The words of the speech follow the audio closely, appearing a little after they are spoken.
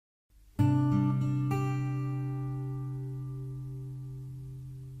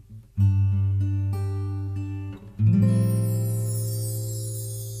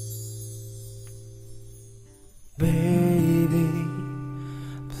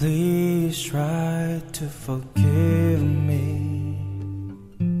Please try to forgive me.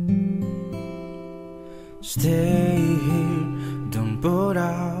 Stay here, don't put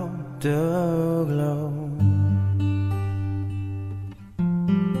out the glow.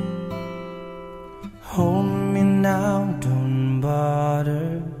 Hold me now, don't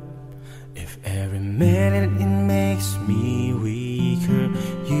bother. If every minute it makes me weaker,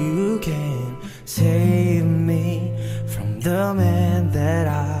 you can save me from the man that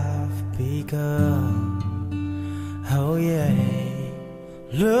I've become. Oh yeah.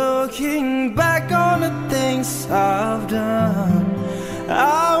 Looking back on the things I've done,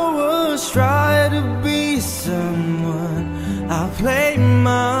 I was trying to be someone. I played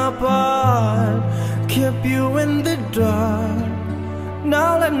my part, kept you in the dark.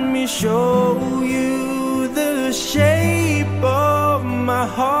 Now let me show you the shape of my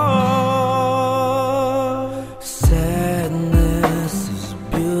heart. Sadness is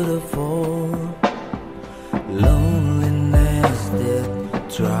beautiful, loneliness that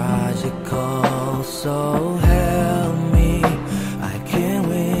tragical. So help me, I can't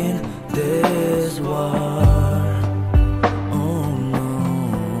win this war. Oh no,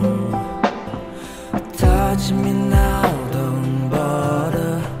 touch me now, don't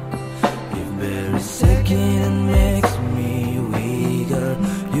bother. If every second makes me weaker,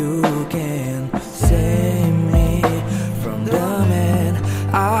 you can save me from the man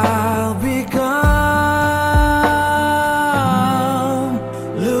I'll become.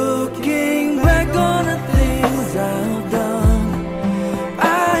 Looking back on the things I've done,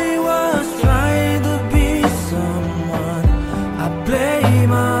 I was trying to be someone. I played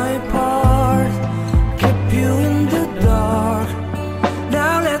my part, kept you in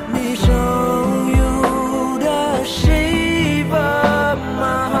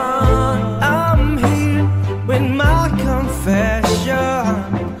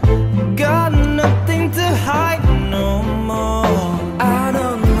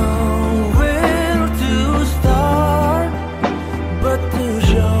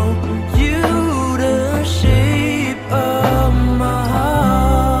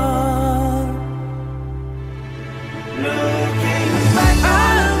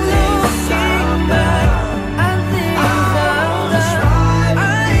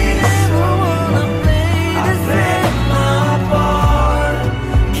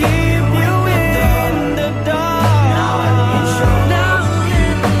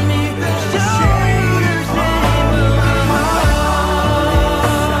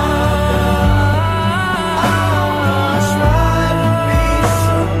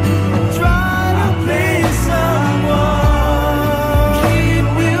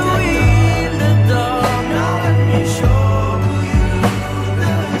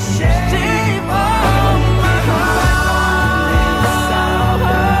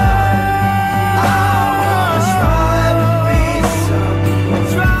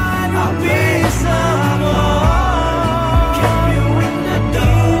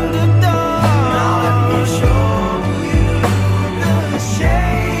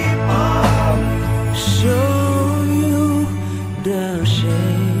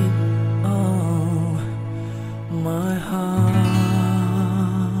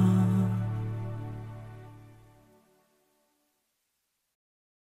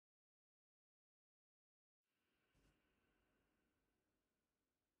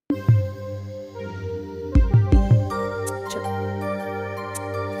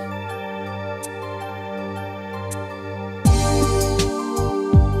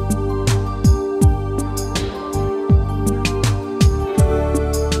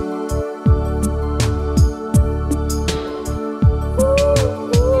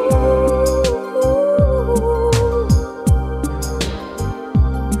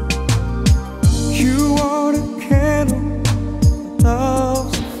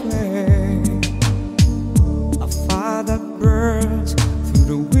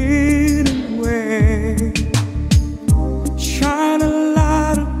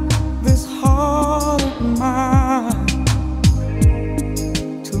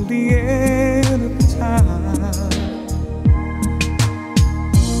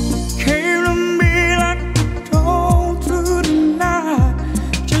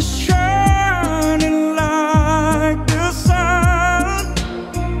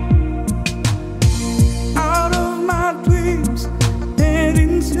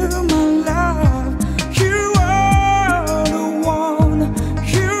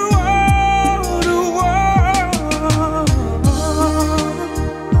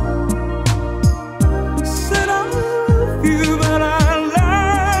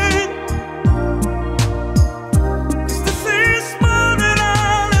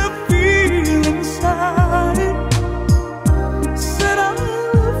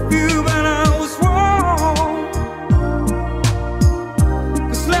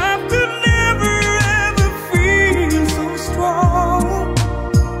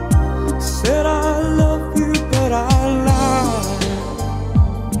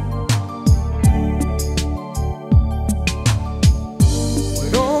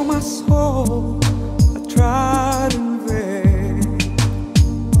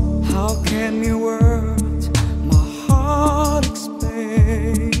mere words my heart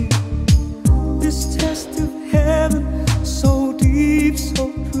explains. This test of heaven, so deep,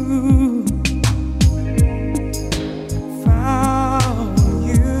 so true, found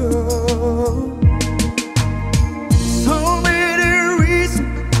you. So many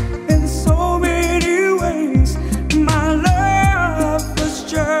reasons in so many ways, my love was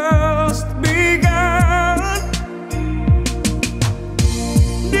just begun.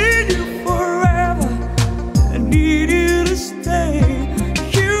 Need you forever, I need you to stay.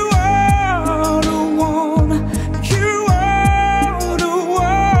 You are the one, you are the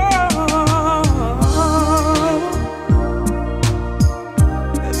one.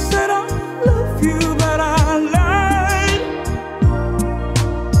 I said I love you, but I lied.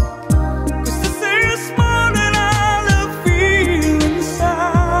 'Cause this is more than I feel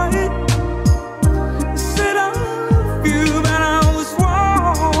inside. I said I love you, but I was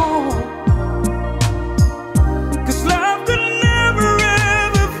wrong. 'Cause love could never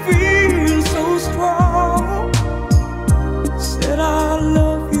ever feel so strong. I said I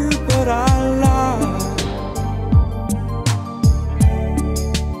love you, but I lied.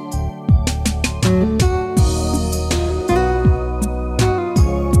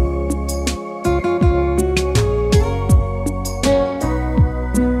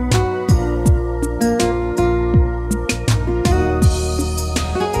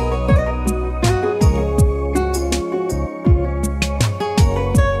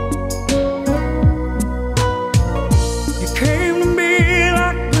 You came to me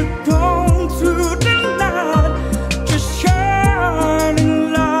like the dawn through the night, just shining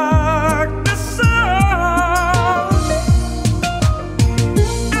like the sun.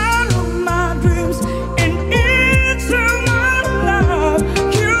 Out of my dreams and into my life,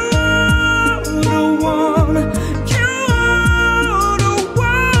 you are the one, you are the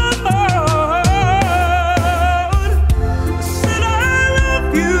one. I said I love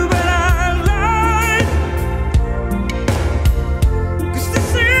you, but I lied. 'Cause this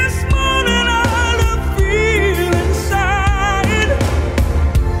is more than I feel inside.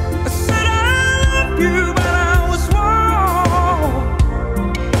 I said I love you, but I was wrong.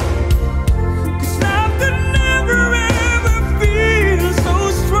 'Cause love could never ever feel so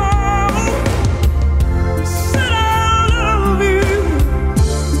strong. I said I love you,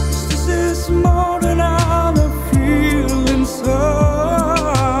 'cause this is more than I feel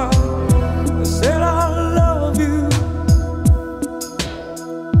inside. I said I love you,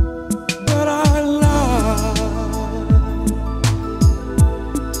 but I lied.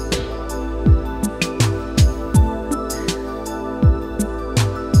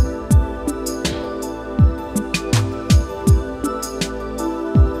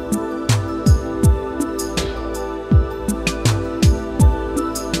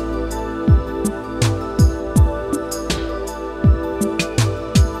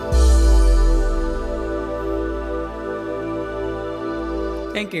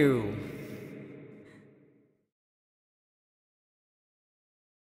 Thank you.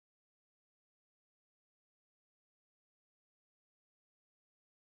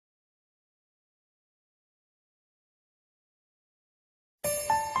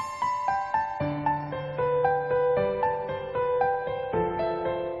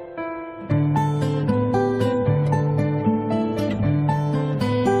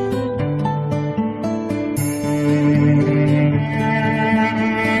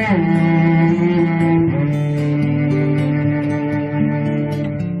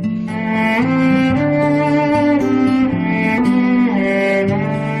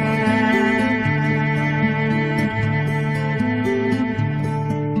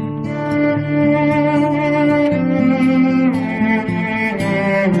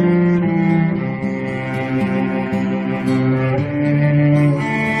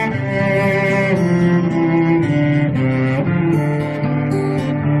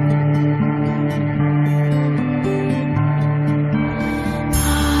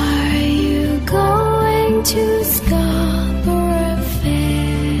 Are you going to Scarborough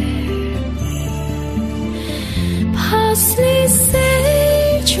Fair? Parsley,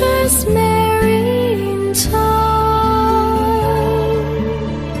 sage, rosemary, and thyme.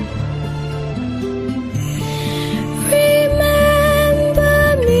 Remember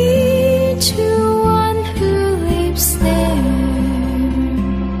me to one who lives there.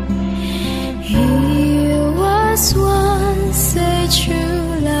 He was once a true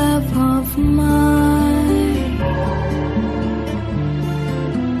love of mine.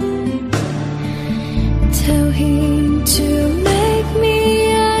 Tell him to make me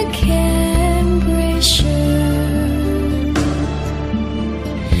a Cambridge shirt.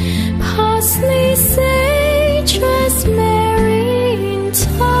 Parsley, sage, rosemary in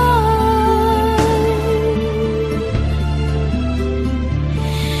time.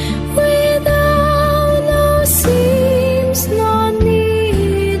 Without no seams, no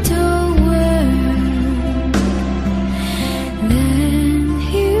need of word, then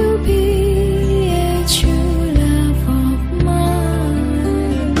he'll be a true love of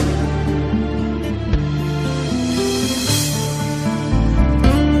mine.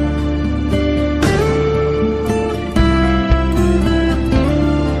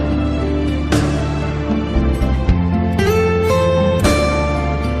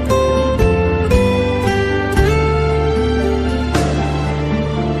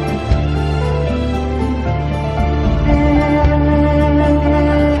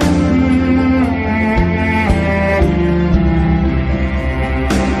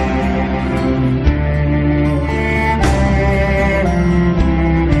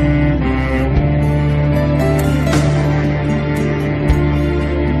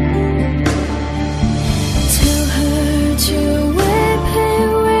 Tell her to whip it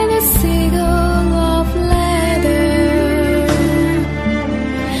with a seagull of leather.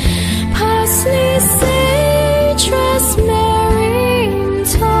 Parsley, sage, rosemary in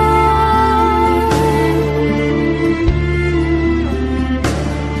time.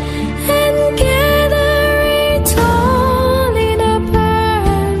 And gather it all in a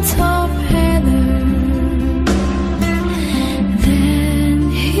burnt of heather. Then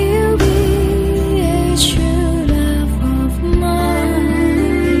he'll be a true love of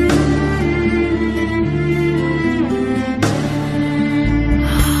mine.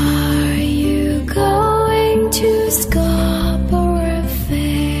 Are you going to Scarborough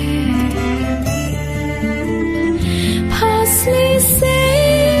Fair? Parsley,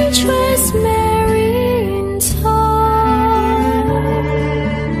 sage, rosemary in time.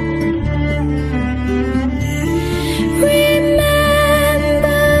 Remember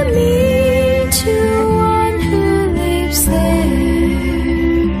me to one who lives there.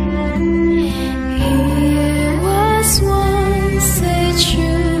 He was once a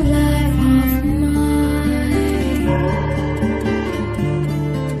true love of mine.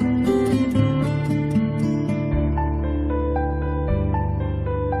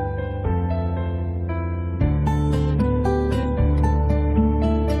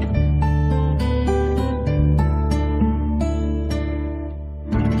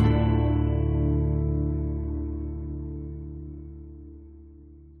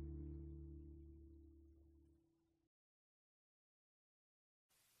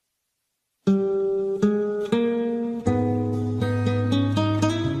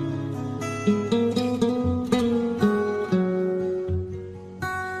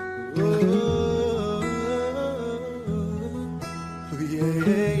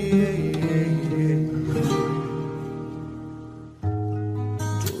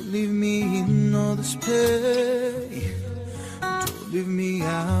 Don't leave me in all this pain. Don't leave me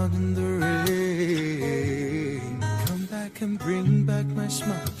out in the rain. Come back and bring back my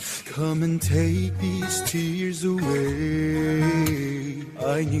smile. Come and take these tears away.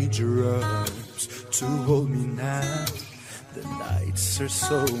 I need your arms to hold me now. The nights are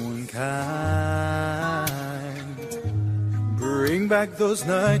so unkind. Bring back those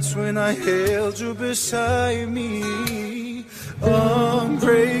nights when I held you beside me.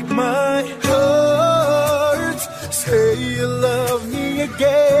 Unbreak my heart. Say you love me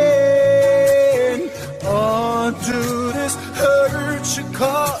again. Undo this hurt you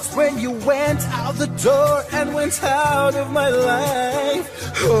caused when you went out the door and went out of my life.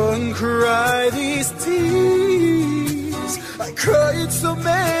 Uncry these tears I cried so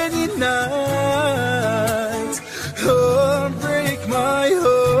many nights. Unbreak my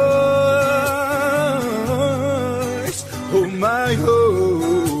heart, oh my heart.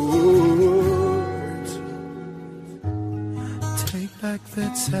 Take back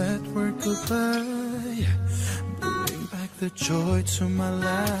that sad word goodbye. Bring back the joy to my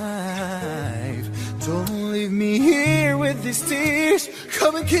life. Don't leave me here with these tears.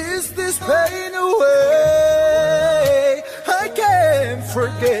 Come and kiss this pain away. I can't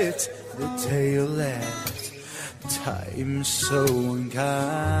forget the day you left. Time's so unkind.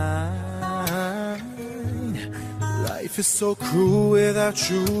 Life is so cruel without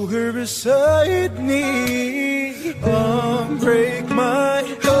you here beside me. Unbreak my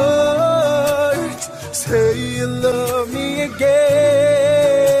heart. Say you love me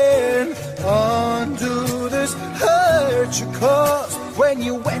again. Undo this hurt you caused when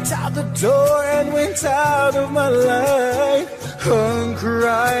you went out the door and went out of my life.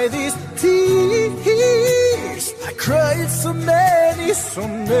 Uncry these tears I cried so many so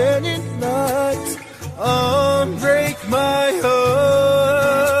many nights. Unbreak my heart.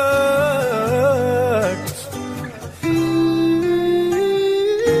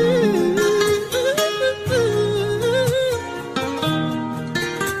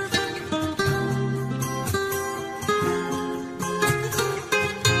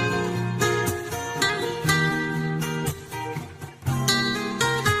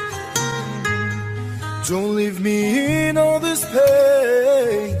 Don't leave me in all this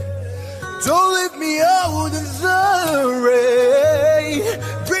pain. Don't leave me out in the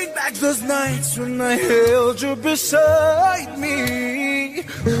rain. Bring back those nights when I held you beside me.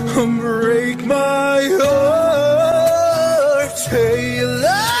 Break my heart. Say you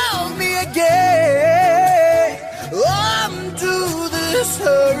love me again. Undo this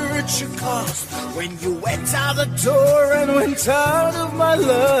hurt you caused when you went out the door and went out of my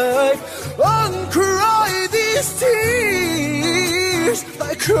life. Uncry these tears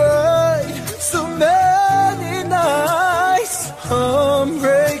I cried so many nights.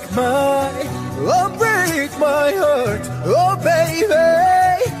 Unbreak my heart. Oh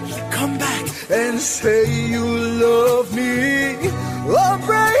baby, come back and say you love me.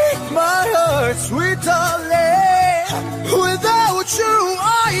 Unbreak my heart, sweet darling. Without you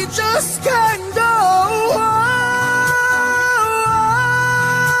I just can't go on.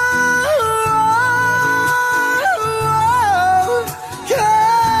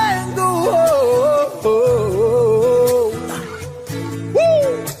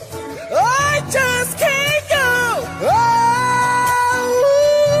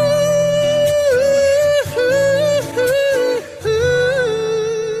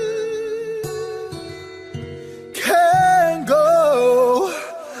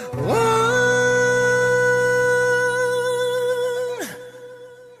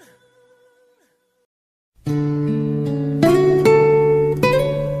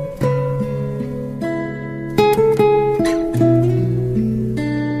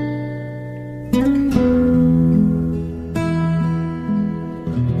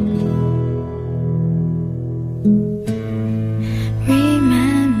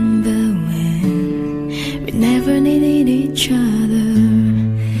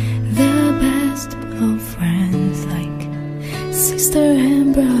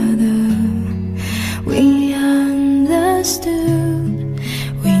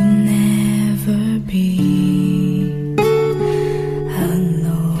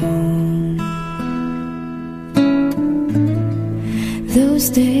 Those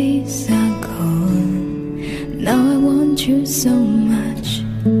days are gone. Now I want you so much.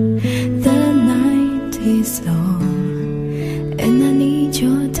 The night is long and I need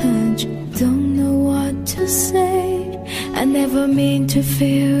your touch. Don't know what to say. I never mean to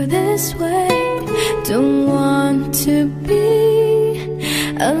feel this way. Don't want to be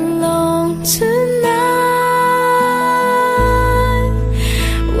alone tonight.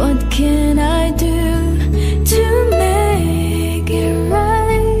 What can I do to make it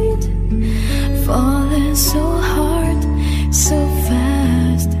right? Falling so hard, so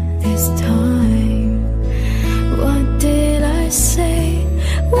fast this time. What did I say?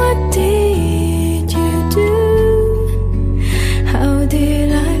 What did you do? How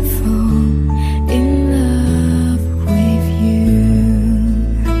did I fall in love with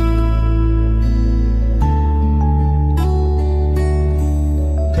you?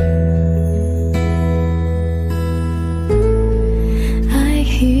 I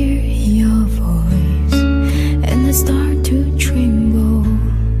hear your voice and I start to tremble.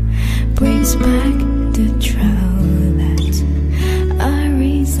 Brings back the child that I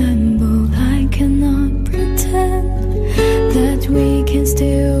resemble. I cannot pretend that we can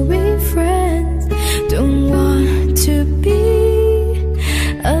still be friends. Don't want to be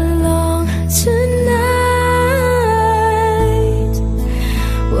alone tonight.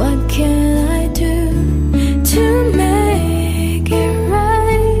 What can I do to make it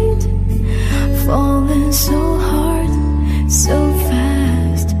right? Falling so hard, so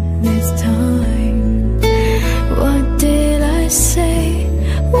fast this time. What did I say?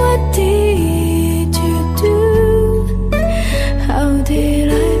 What did you do? How did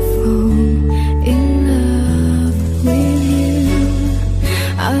I fall in love with you?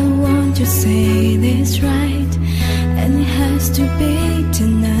 I want to say this right, and it has to be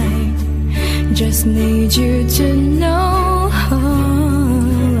tonight. Just need you to know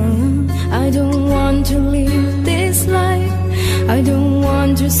I don't want to live this life. I don't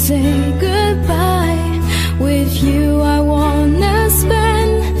want to say goodbye. With you I wanna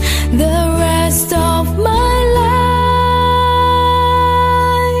spend the rest of my life.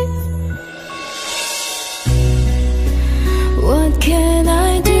 What can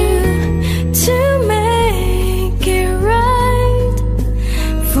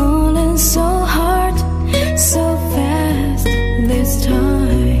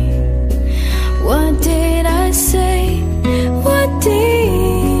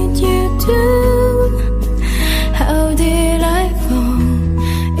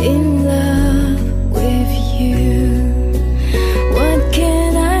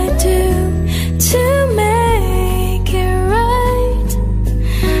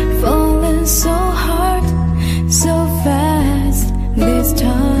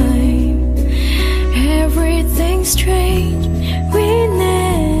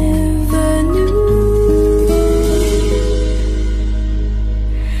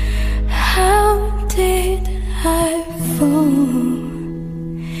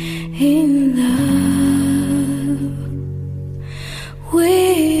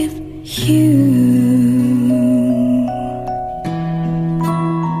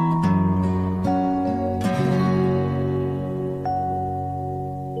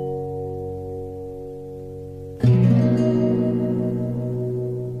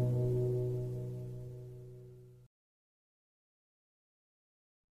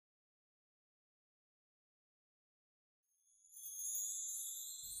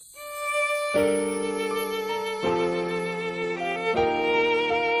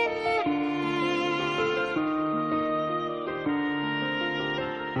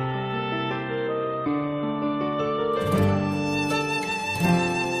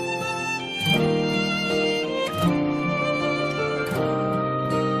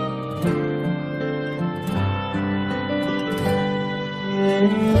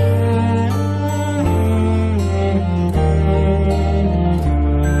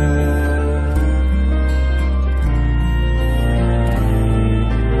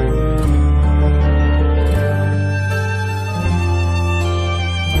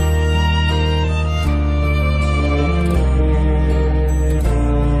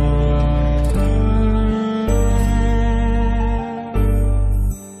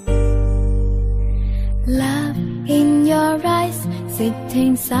Love in your eyes,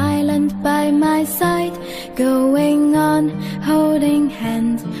 sitting silent by my side, going on, holding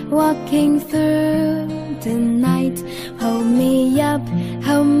hands, walking through the night. Hold me up,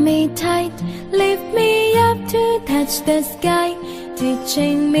 hold me tight, lift me up to touch the sky,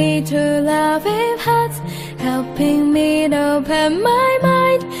 teaching me to love with hearts, helping me to open my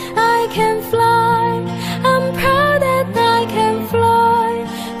mind. I can fly, I'm proud that I can fly,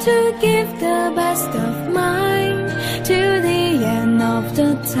 to give the best of mine to the end of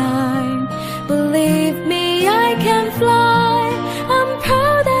the time. Believe me, I can fly, I'm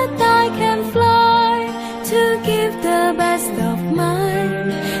proud that I can fly, to give the best of mine,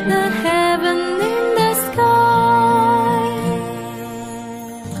 the heaven in the sky.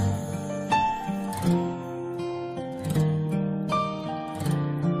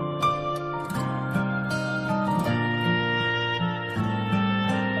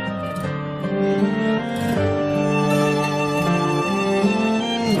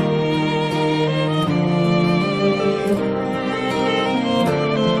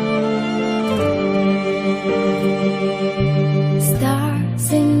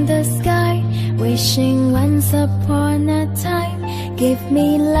 Stars in the sky, wishing once upon a time, give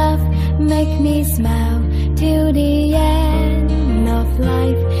me love, make me smile till the end of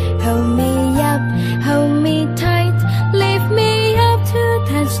life. Hold me up, hold me tight, lift me up to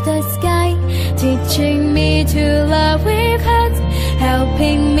touch the sky, teaching me to love with hearts,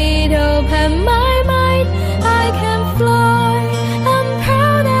 helping me to open my mind. I can fly, I'm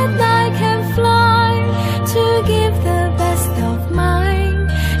proud that I can fly, to give the best of mine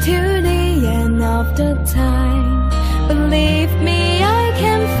to the end of the time. Believe me, I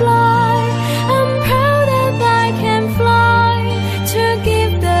can fly, I'm proud that I can fly, to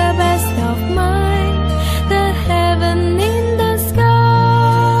give the best of mine, the heaven in the sky.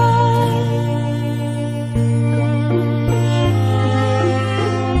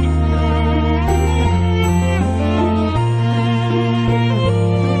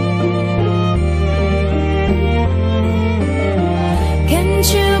 Can't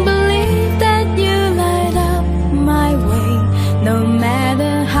you believe that you light up my way? No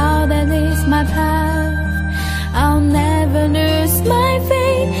matter how that is my path, I'll never lose my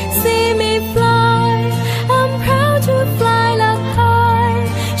faith. See me fly, I'm proud to fly up high,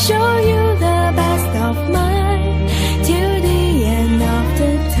 show you the best of mine till the end of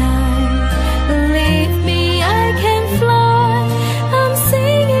the time. Believe me, I can fly, I'm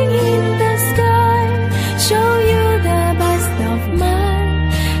singing in the sky, show you the best of mine,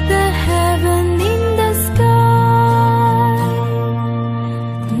 the heaven in the sky.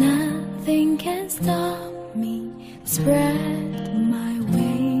 Nothing can stop me, spread my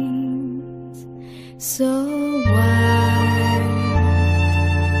wings so wide.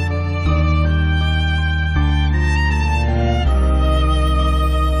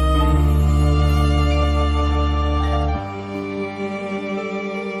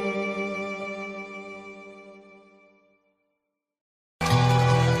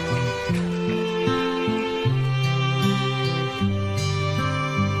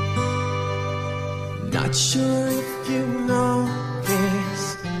 Not sure if you know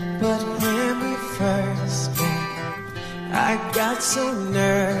this, but when we first met, I got so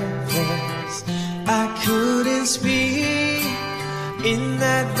nervous I couldn't speak. In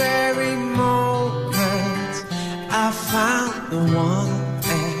that very moment, I found the one,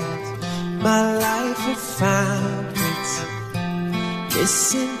 and my life had found its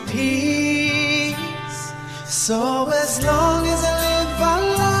missing piece. So as long as I live, I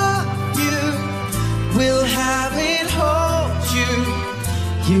love you, will have it, hold you.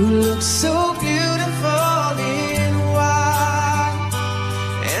 You look so beautiful in white,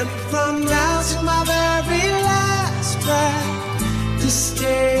 and from now to my very last breath, this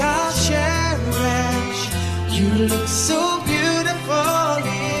day I'll cherish. You look so beautiful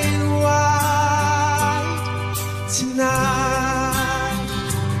in white.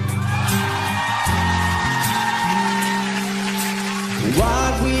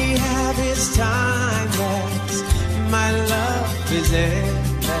 What we have is timeless, my love is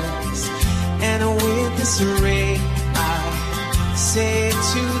endless. And with this ring I say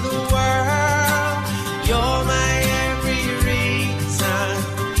to the world, you're my every reason,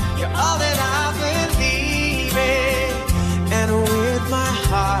 you're all that I believe in. And with my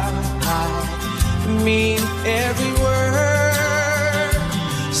heart I mean every word.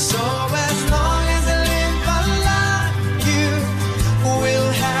 So as long as I live I love you,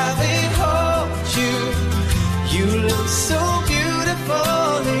 will have it, hold you. You look so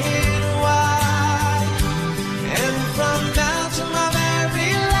beautiful in white, and from now to my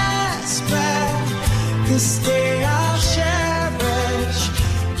very last breath, this day I'll cherish.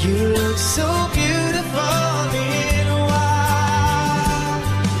 You look so beautiful in white,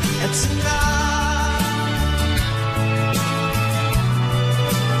 and tonight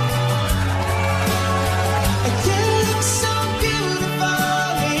you look so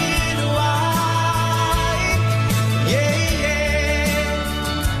beautiful in white, yeah, yeah.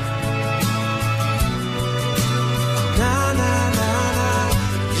 Na na na na,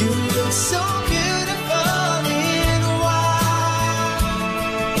 you look so beautiful in white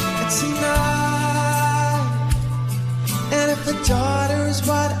tonight. And if a daughter is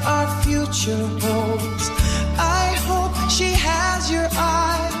what our future holds, I hope she has your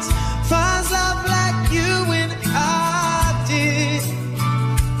eyes, finds love like you and I did.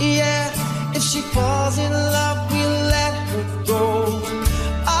 Yeah, if she falls in love, we'll let her go.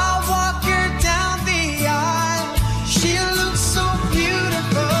 I'll walk her down the aisle. She looks so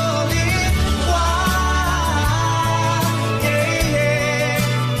beautiful in white, yeah, yeah.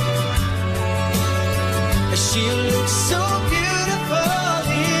 She looks so beautiful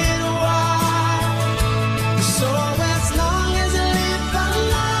in white.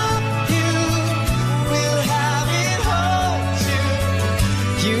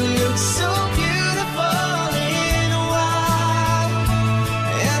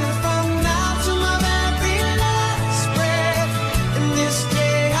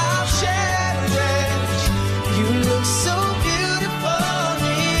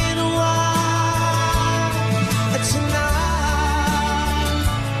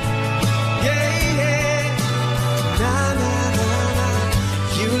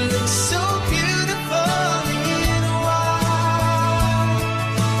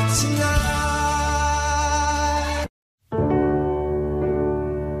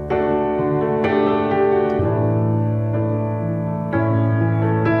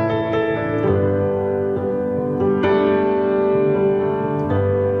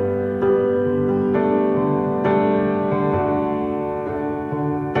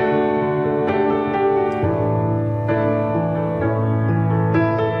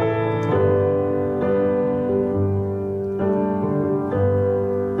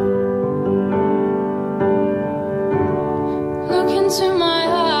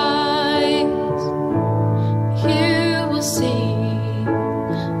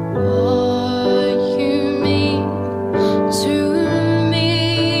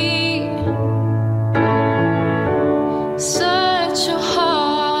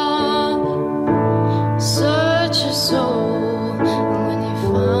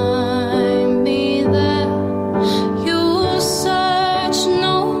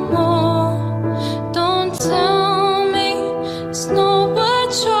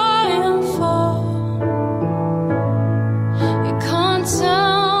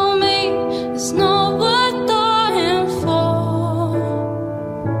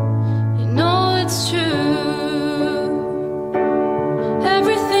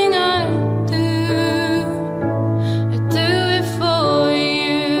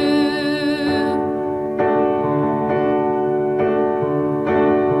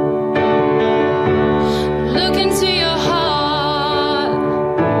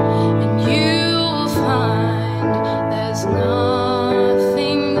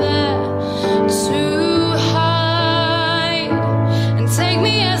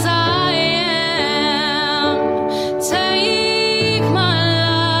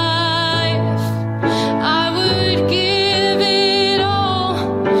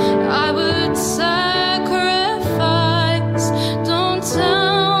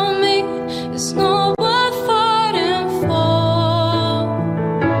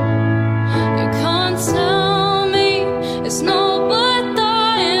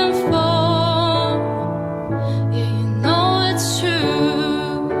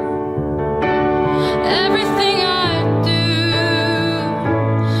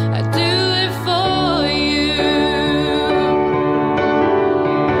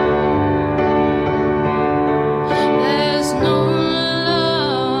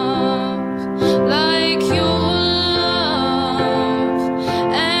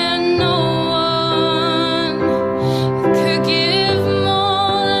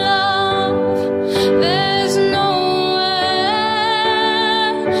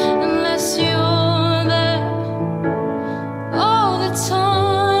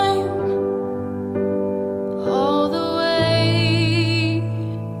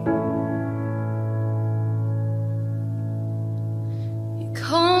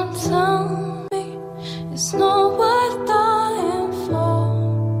 It's not worth dying for.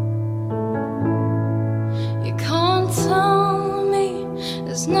 You can't tell me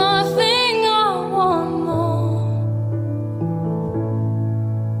there's nothing I want more.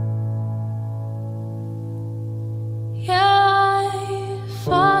 Yeah, I'd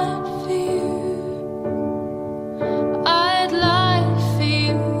fight for you. I'd lie for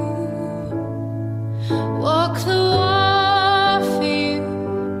you. Walk the wire for you.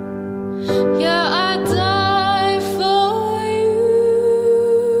 Yeah, I'd die for you.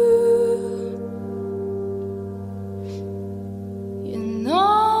 You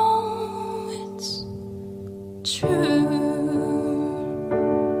know it's true.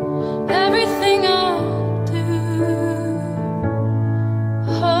 Everything I do,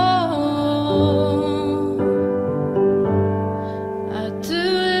 oh, I do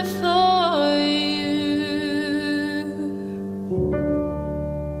it for you.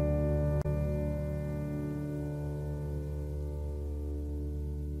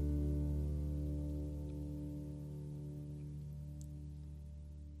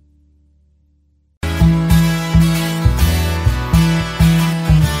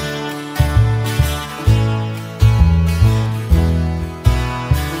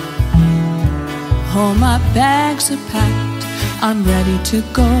 All my bags are packed, I'm ready to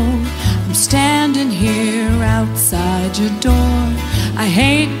go. I'm standing here outside your door. I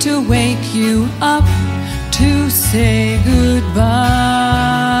hate to wake you up to say goodbye,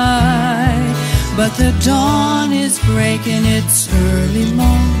 but the dawn is breaking, it's early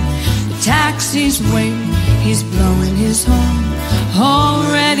morn. The taxi's waiting, he's blowing his horn.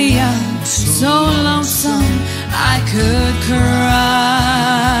 Already I'm so lonesome I could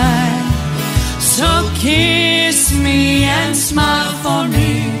cry. So kiss me and smile for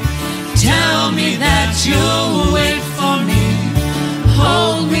me. Tell me that you'll wait for me.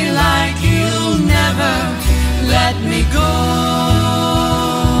 Hold me like you'll never let me go.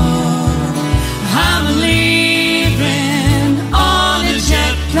 I'm leaving on a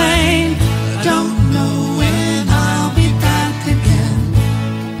jet plane. Don't know when I'll be back again.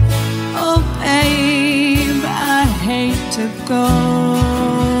 Oh babe, I hate to go.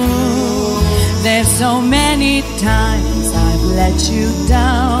 There's so many times I've let you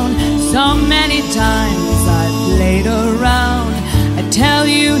down. So many times I've played around. I tell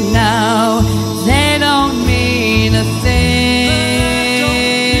you now, they don't mean a thing.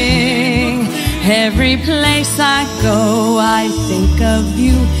 Every place I go, I think of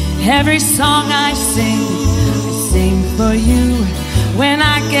you. Every song I sing for you. When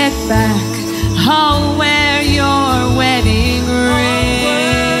I get back, I'll wear your wedding ring.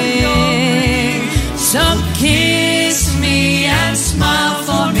 So kiss me and smile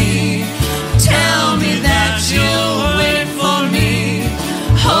for me. Tell me that you'll wait for me.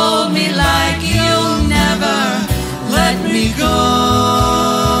 Hold me like you'll never let me go.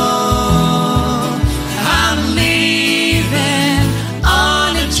 I'm leaving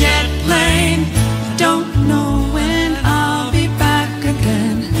on a jet plane. Don't know when I'll be back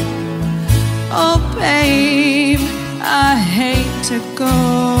again. Oh babe, I hate to go.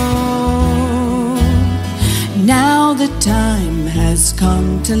 Now the time has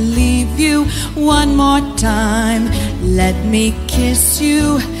come to leave you. One more time, let me kiss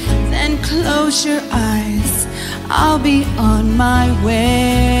you. Then close your eyes, I'll be on my way.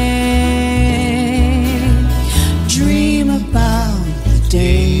 Dream about the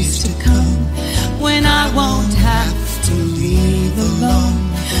days to come when I won't have to leave alone.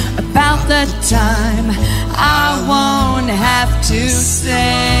 About the time I won't have to say,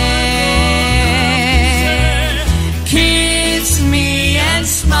 kiss me and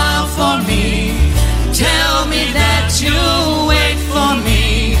smile for me. Tell me that you'll wait for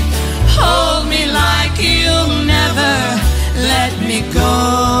me. Hold me like you'll never let me go.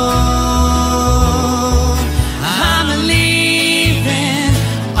 I'm leaving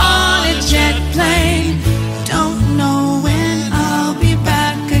on a jet plane. Don't know when I'll be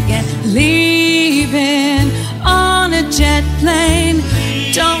back again. Leaving on a jet plane.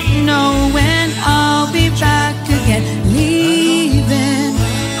 Don't know when I'll be back again. Leaving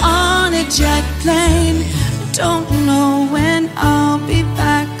on a jet plane. Don't know when I'll be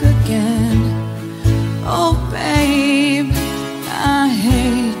back again. Oh babe, I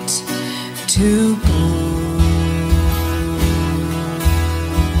hate to go.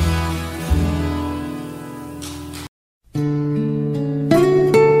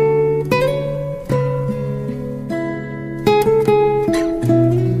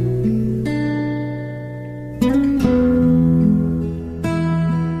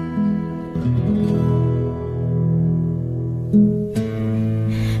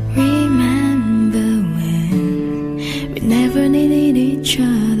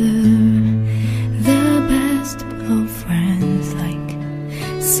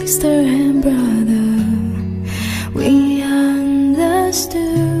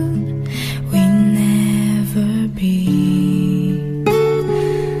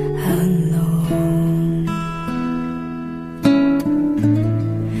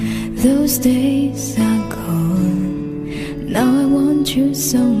 want you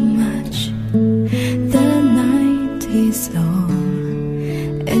so much. The night is long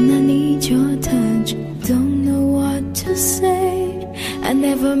and I need your touch. Don't know what to say. I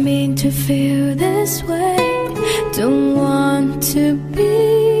never mean to feel this way. Don't want to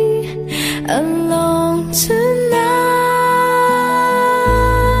be alone tonight.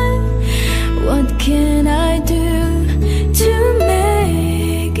 What can I do to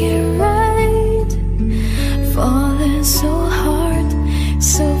make it right? Falling so hard,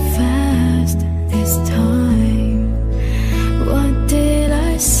 so fast this time. What did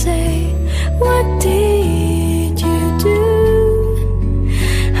I say? What did you do?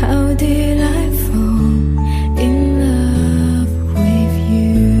 How did I fall in love with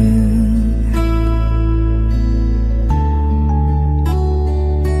you?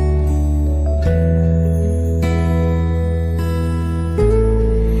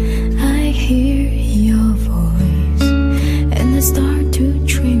 I hear your voice and I start to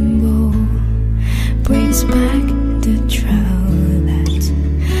tremble. Brings back the child that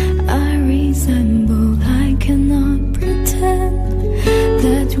I resemble. I cannot pretend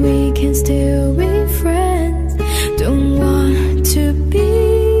that we can still be friends. Don't want to be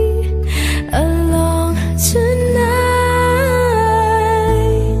alone tonight.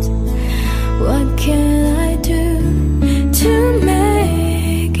 What can I do to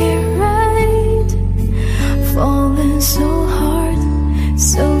make it right? Falling so hard,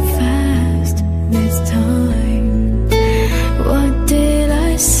 so fast this time. What did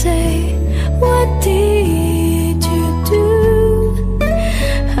I say? What did you do?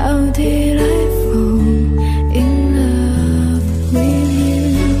 How did I fall in love with you?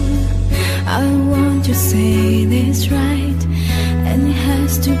 I want to say this right, and it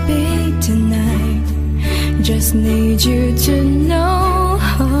has to be tonight. Just need you to know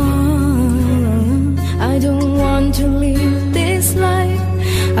I don't want to live this life.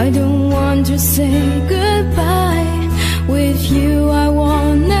 I don't want to say goodbye. With you I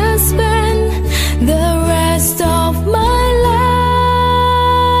wanna spend the rest of my life.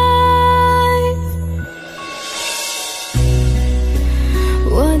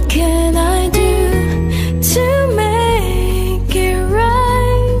 What can I do to make it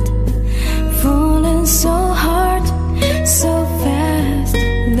right? Falling so hard, so fast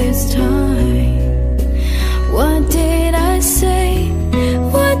this time. What did I say?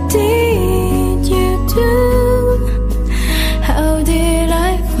 What did you do? How did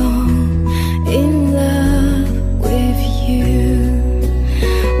I fall in love with you?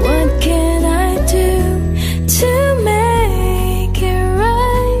 What can I do to make it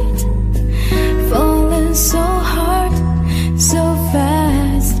right? Falling so hard, so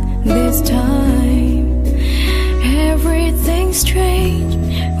fast this time. Everything's strange,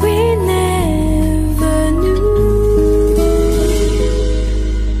 we never knew.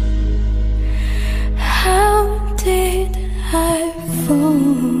 How did I fall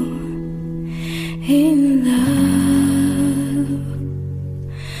in love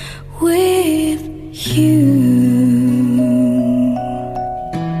with you?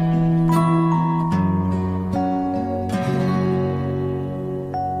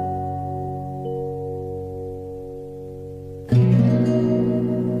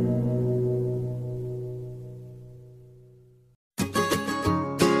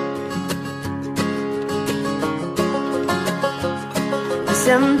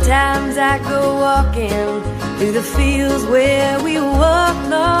 Sometimes I go walking through the fields where we walked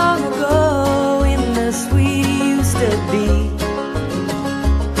long ago in the sweet used to be.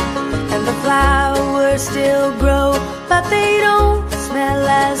 And the flowers still grow, but they don't smell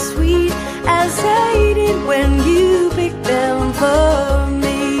as sweet as they did when you picked them for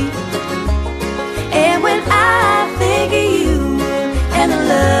me. And when I think of you and the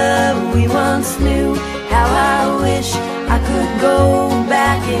love we once knew, how I wish I could go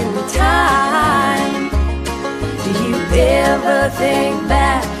back in time. Do you ever think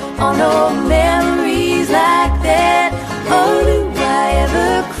back on old memories like that? Or do I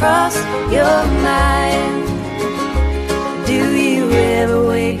ever cross your mind? Do you ever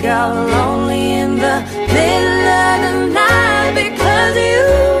wake up lonely in the middle of the night because you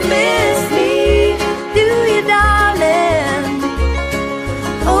miss me? Do you, darling?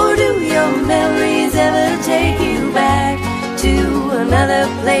 Or do your memories ever take you back to another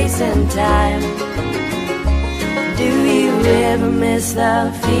place and time? Do you ever miss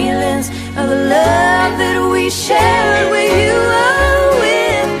the feelings of the love that we shared when you were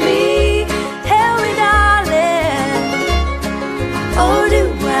with me? Tell me, darling, or do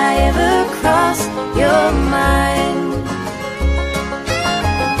I ever cross your mind?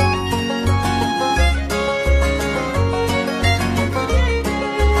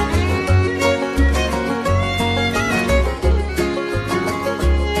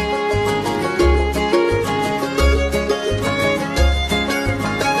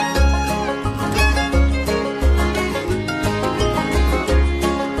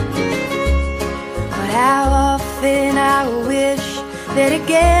 Then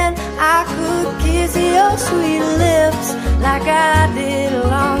again, I could kiss your sweet lips like I did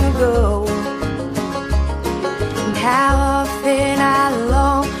long ago. And how often I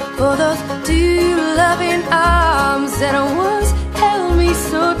long for those two loving arms that once held me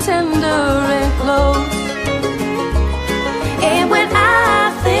so tender and close. And when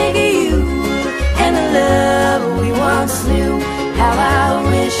I think of you and the love we once knew, how I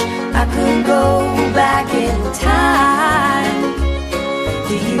wish I could go back in time.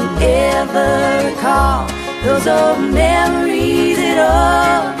 Do you ever recall those old memories at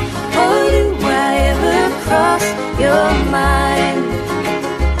all? Or do I ever cross your mind?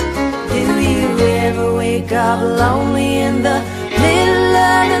 Do you ever wake up lonely in the middle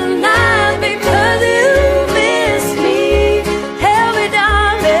of the night because you miss me? Tell me,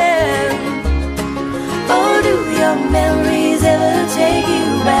 darling. Or do your memories ever take you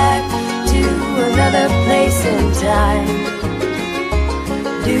back to another place in time?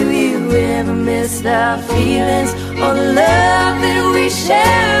 Do you ever miss the feelings or the love that we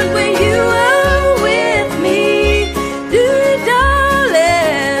shared when you were with me? Do you,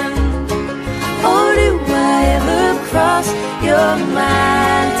 darling? Or do I ever cross your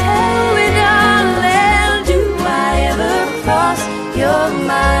mind? Tell me, darling, do I ever cross your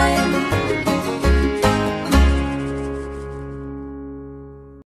mind?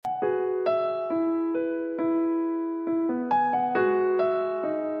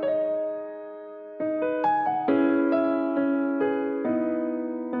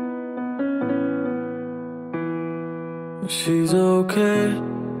 She's okay,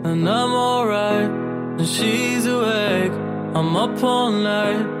 and I'm alright. And she's awake, I'm up all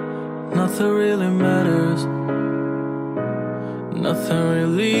night. Nothing really matters. Nothing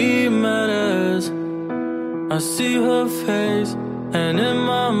really matters. I see her face, and in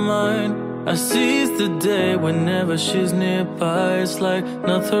my mind I seize the day whenever she's nearby. It's like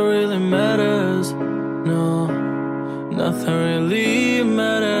nothing really matters. No, nothing really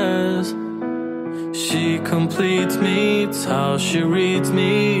matters. She completes me, it's how she reads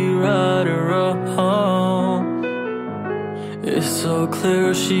me, right or wrong. It's so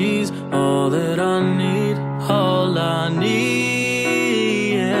clear she's all that I need, all I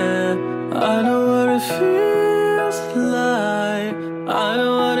need, yeah. I know what it feels like, I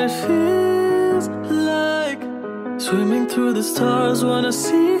know what it feels like. Swimming through the stars when I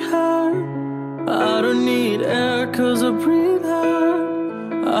see her. I don't need air cause I breathe her.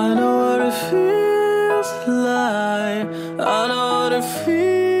 I know what it feels like, I know what it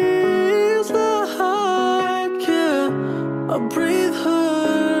feels like, yeah. I breathe her,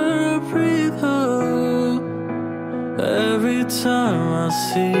 every time I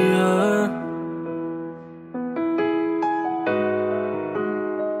see her.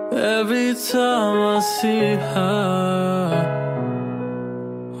 Every time I see her,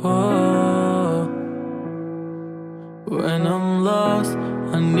 oh. When I'm lost,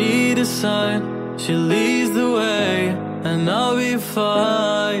 I need a sign. She leads the way, and I'll be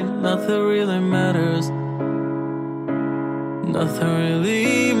fine. Nothing really matters. Nothing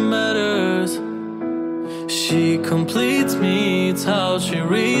really matters. She completes me, it's how she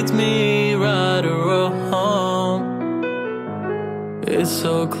reads me, right or wrong. It's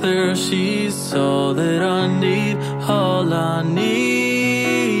so clear she's all that I need, all I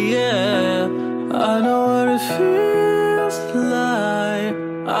need, yeah. I know what it feels like,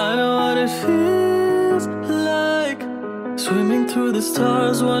 I know what it feels like. Swimming through the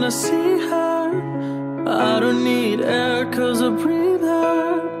stars when I see her. I don't need air cause I breathe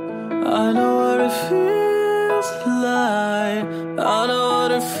her. I know what it feels like, I know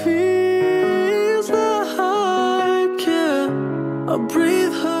what it feels like, yeah. I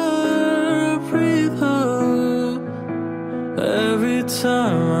breathe her, every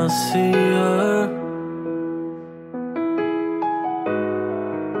time I see her.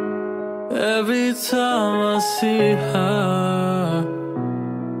 Every time I see her,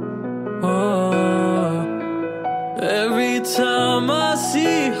 oh. Every time I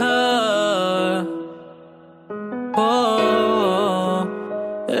see her, oh.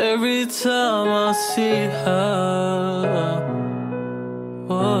 Every time I see her,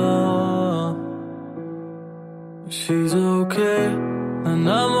 oh. She's okay, and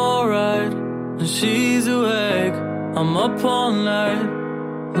I'm alright. And she's awake, I'm up all night.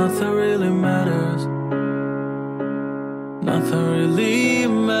 Nothing really matters. Nothing really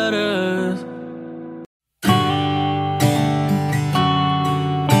matters.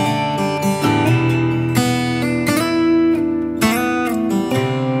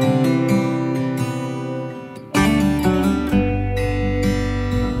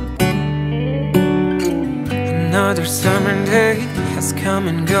 Another summer day has come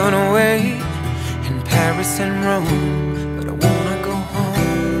and gone away in Paris and Rome, but I wanna go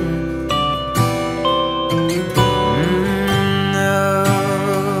home. No.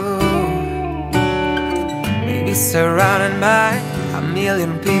 Maybe surrounded by a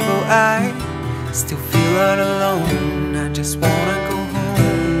million people, I still feel all alone. I just wanna go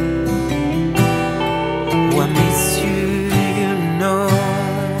home. Oh, I miss you, you know.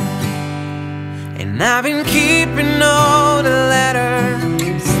 And I've been keeping all the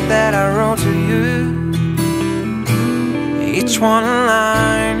letters that I wrote to you, each one a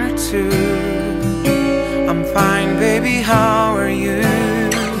line or two. I'm fine, baby, how are you?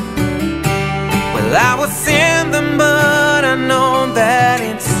 Well, I will send them, but I know that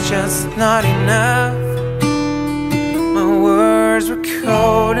it's just not enough. My words were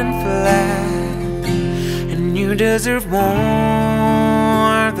cold and flat, and you deserve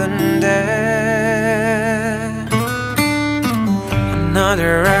more than that.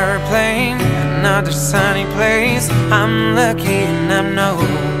 Another airplane, another sunny place. I'm lucky and I know,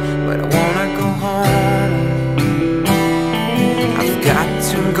 but I wanna go home. I've got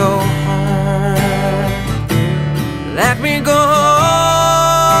to go home. Let me go home.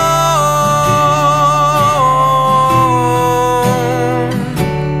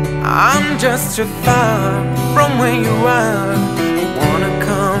 I'm just too far from where you are. I wanna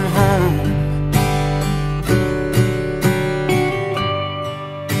come home.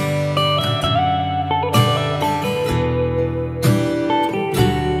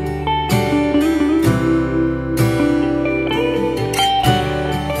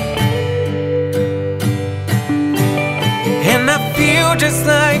 And I feel just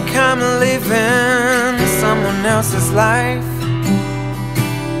like I'm living someone else's life.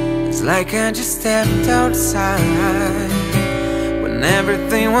 It's like I just stepped outside when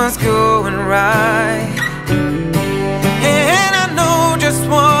everything was going right. And I know just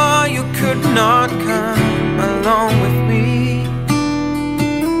why you could not come along with me,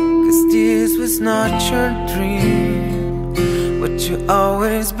 'cause this was not your dream, but you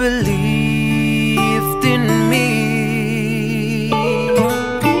always believed in me.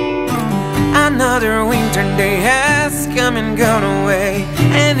 Another winter day has come and gone away,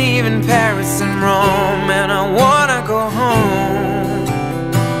 and even Paris and Rome, and I wanna go home.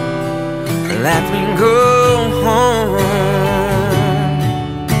 Let me go home.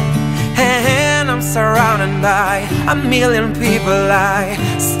 And I'm surrounded by a million people, I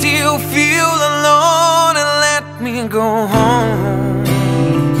still feel alone, and let me go home.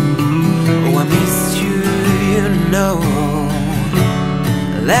 Oh, I miss you, you know.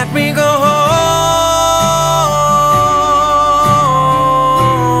 Let me go home.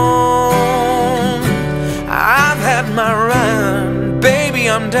 I've had my run, baby,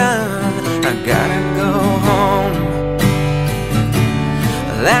 I'm done. I gotta go home.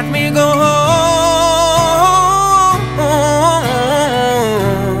 Let me go home.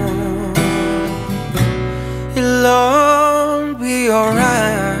 It'll all be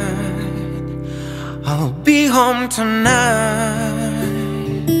alright. I'll be home tonight.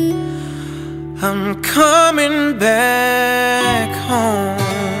 I'm coming back home.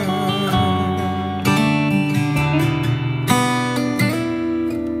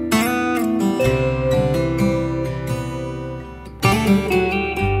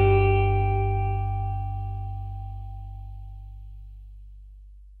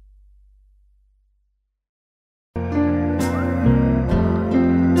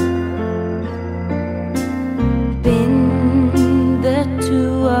 Been the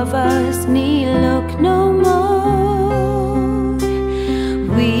two of us need look no more.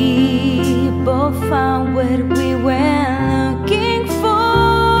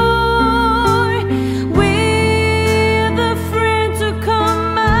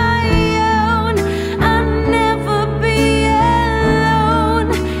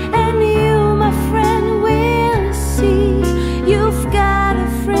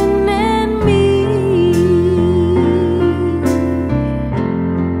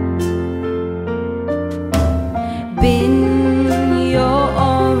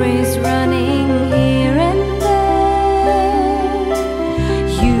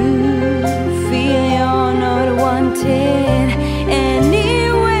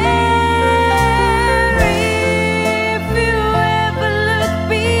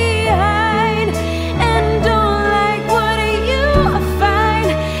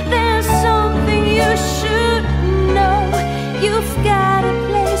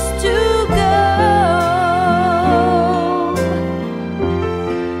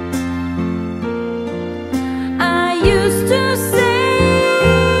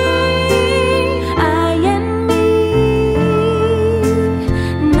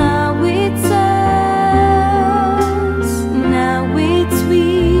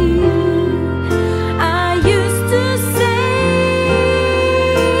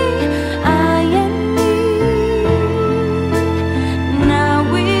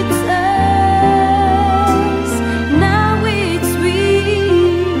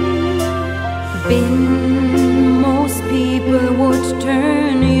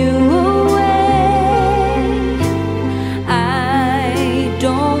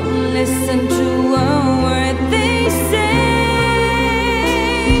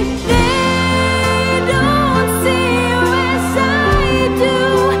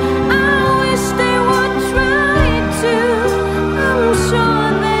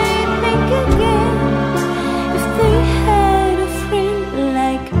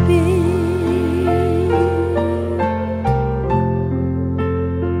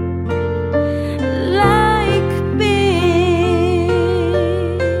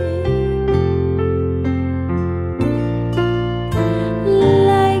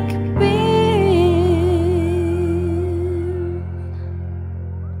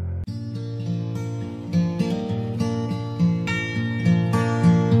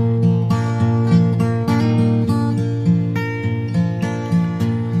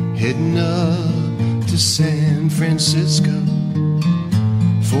 Francisco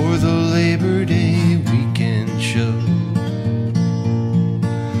for the Labor Day weekend show.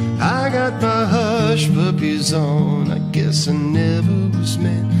 I got my hush puppies on. I guess I never was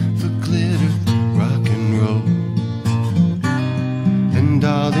meant for glitter rock and roll. And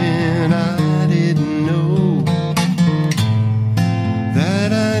darling, I didn't know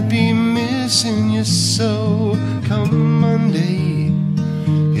that I'd be missing you so. Come Monday,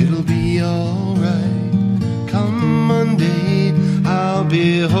 it'll be alright. Come Monday, I'll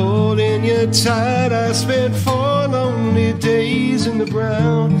be holding you tight. I spent 4 lonely days in the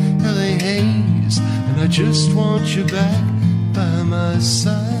brown LA haze, and I just want you back by my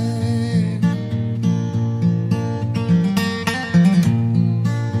side.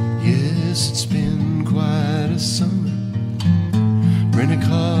 Yes, it's been quite a summer, renting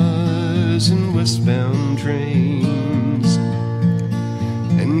cars and westbound trains,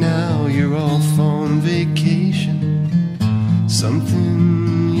 and now you're off on vacation,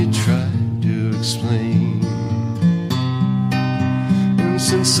 something you tried to explain. And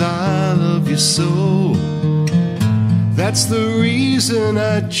since I love you so, that's the reason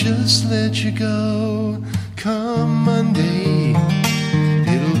I just let you go. Come Monday,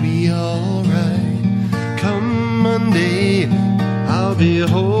 it'll be alright. Come Monday, I'll be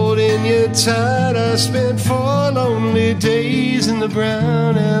holding you tight. I spent 4 lonely days in the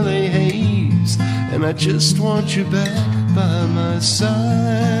brown LA haze, and I just want you back by my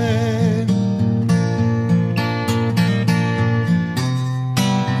side.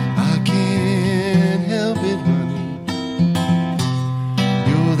 I can't help it, honey,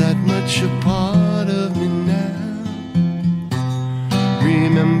 you're that much a part of me now.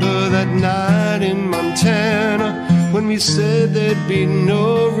 Remember that night in Montana when we said there'd be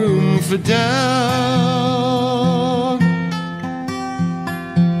no room for doubt.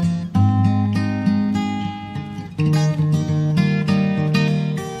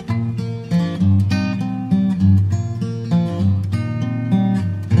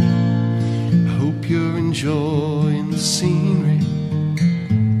 I hope you're enjoying the scenery.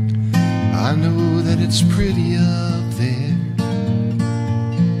 I know that it's pretty up there.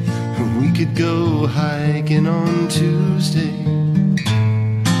 We could go hiking on Tuesday.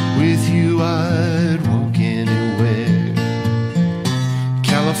 With you I'd walk anywhere.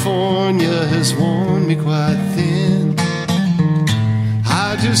 California has worn me quite thin.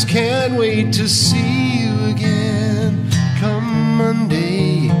 I just can't wait to see you again. Come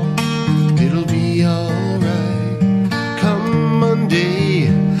Monday, it'll be alright. Come Monday,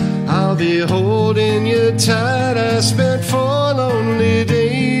 I'll be holding you tight. I spent 4 lonely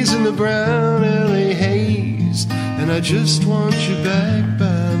days in the brown LA haze, and I just want you back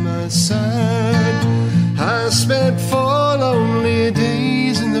by my side. I spent 4 lonely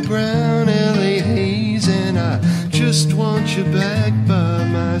days in the brown LA haze, and I just want you back by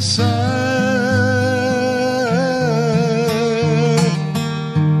my side.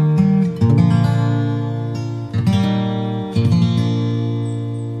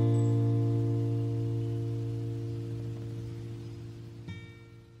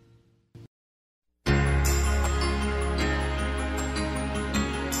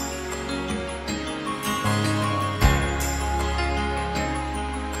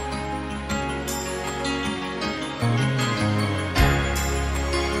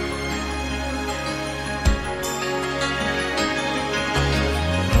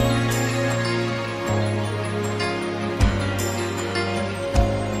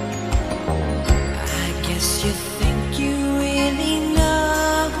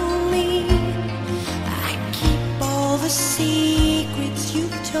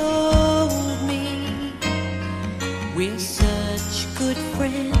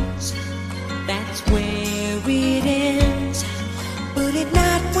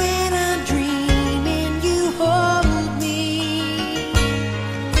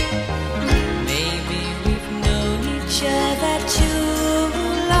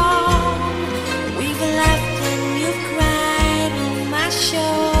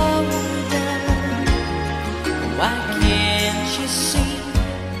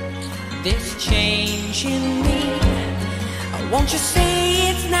 Won't you say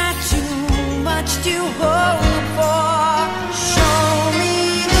it's not too much to hope for? Show me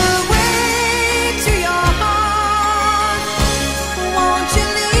the way to your heart. Won't you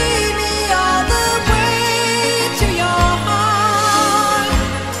lead me all the way to your heart?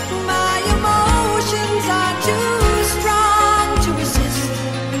 My emotions are too strong to resist,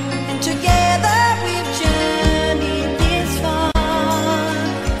 and together we've journeyed this far.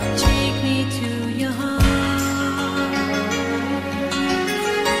 Take me to your heart.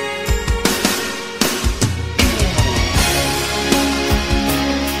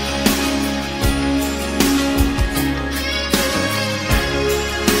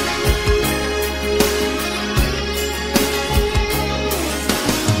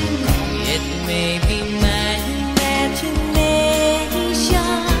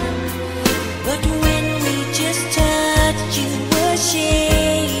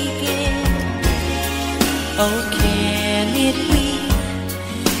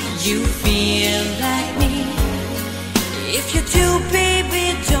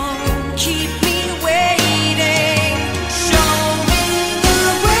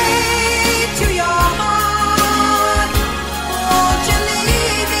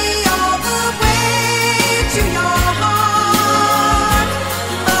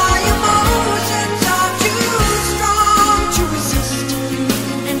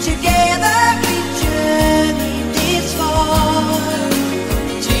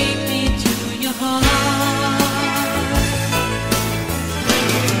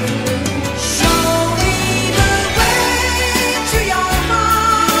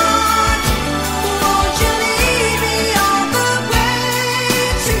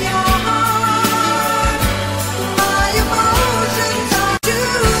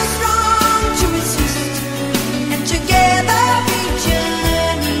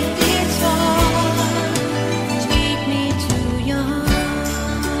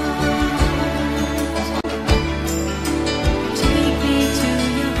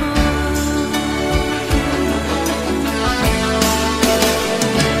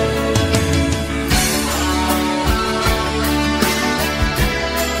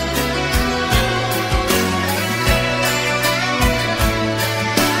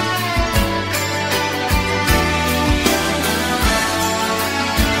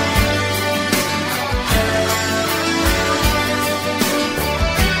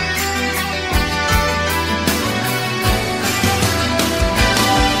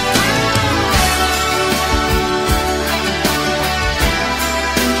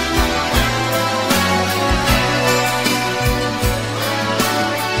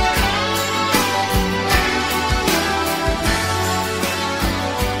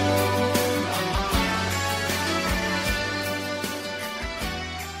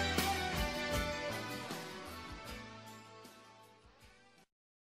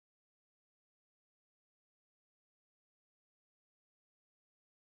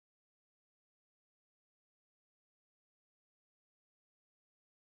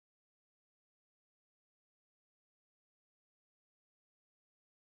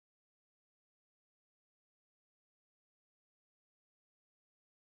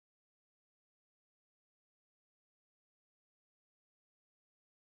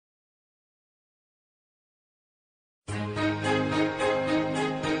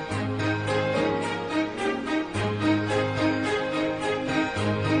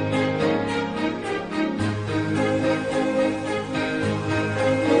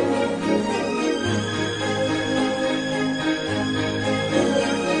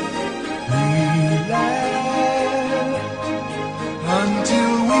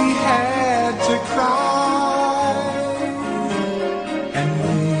 until we had to cry. And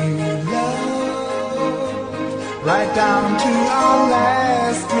we loved right down to our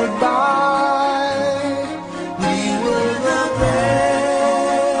last goodbye. We were the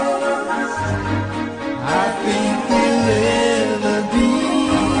best I think we'll ever be.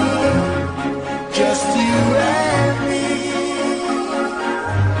 Just you and me,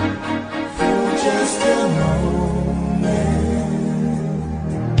 for just a moment.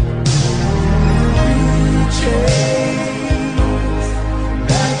 We chased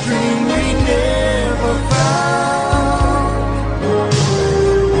that dream we never found.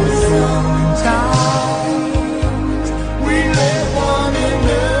 Sometimes we let one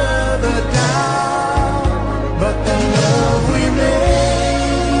another down, but the love we made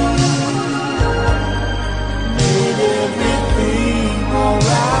everything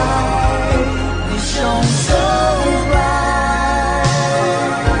alright. We shone so bright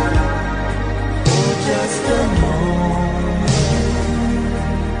for just a moment.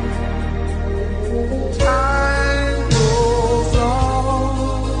 Time goes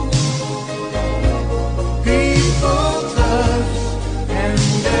on, people touch and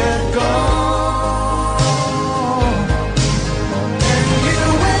they're gone. And you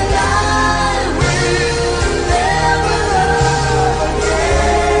and I will never love again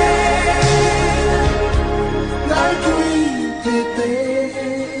like we did then.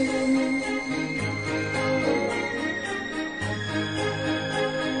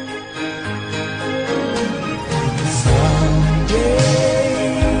 Someday,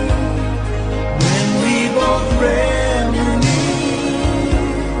 when we both reminisce,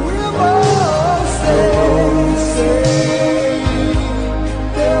 we'll both say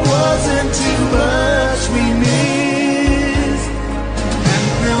there wasn't too much we missed. And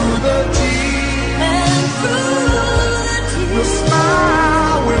through the tears, we'll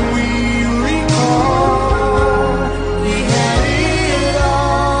smile when we recall we had it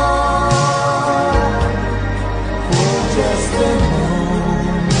all for just a moment.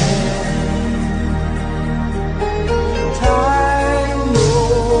 Time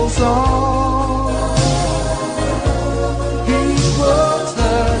rolls on, people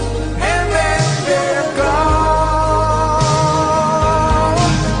touch and then they're gone.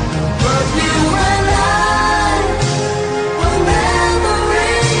 But you and I will never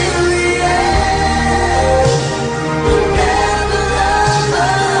really end. We'll never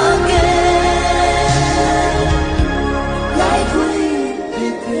love again like we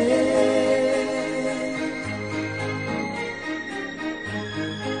did then.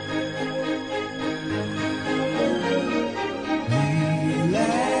 We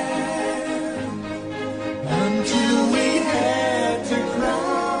laughed until we had to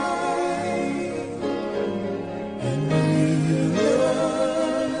cry, and we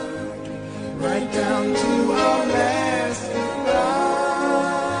loved right down to our last goodbye.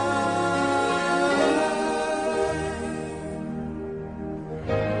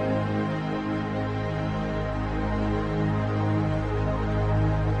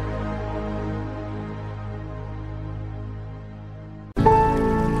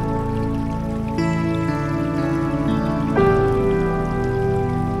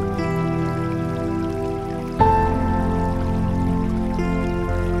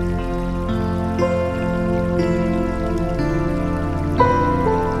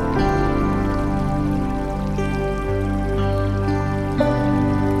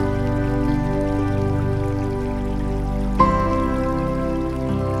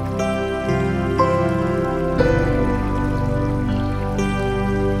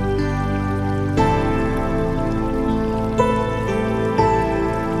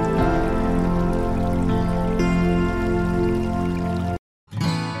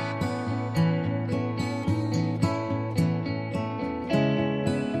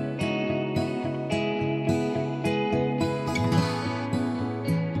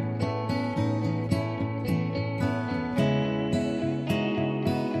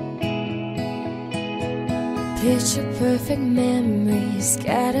 Picture perfect memories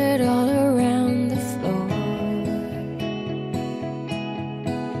scattered all around the floor.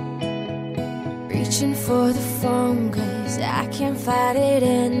 Reaching for the phone 'cause I can't fight it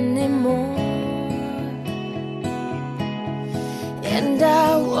anymore. And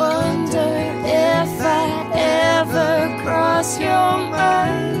I wonder if I ever cross your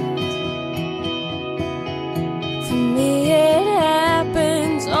mind. For me it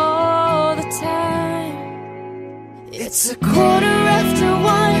happens all the time. It's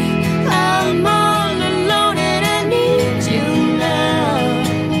 1:15. I'm all alone and I need you now.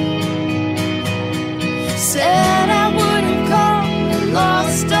 Said I wouldn't call, and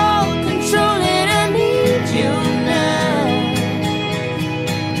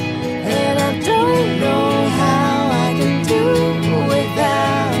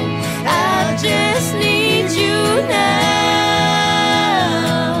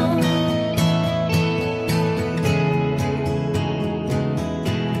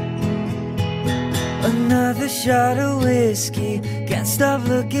shot of whiskey, can't stop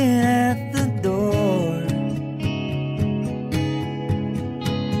looking at the door.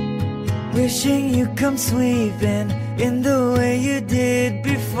 Wishing you come sweeping in the way you did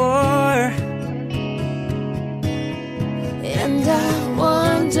before. And I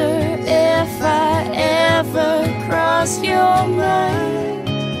wonder if I ever crossed your mind.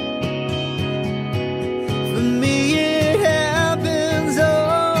 For me it happens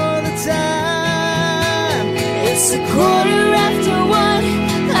all the time. It's a 1:15.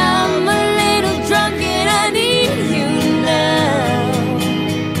 I'm a little drunk and I need you now.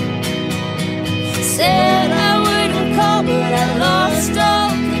 Said I wouldn't call, but I lost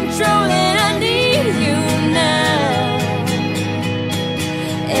all control and I need you now.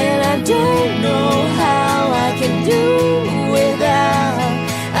 And I don't know how I can do without.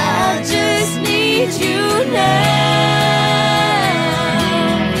 I just need you now.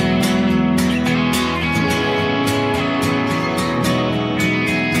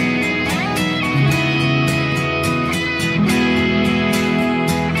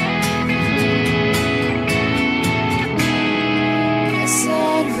 Guess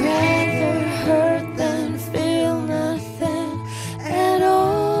I'd rather hurt than feel nothing at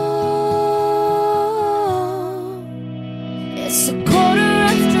all. It's a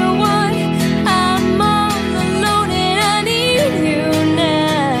 1:15. I'm all alone and I need you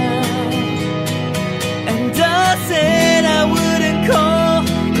now. And I said I wouldn't call,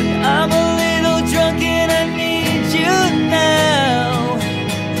 but I'm a little drunk and I need you now.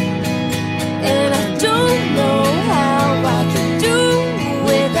 And I don't know how I can do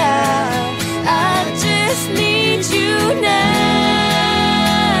without. I just need you now.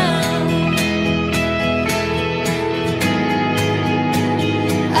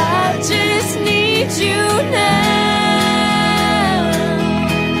 I just need you now.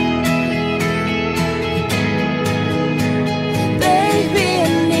 Baby,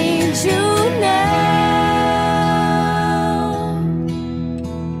 I need you now.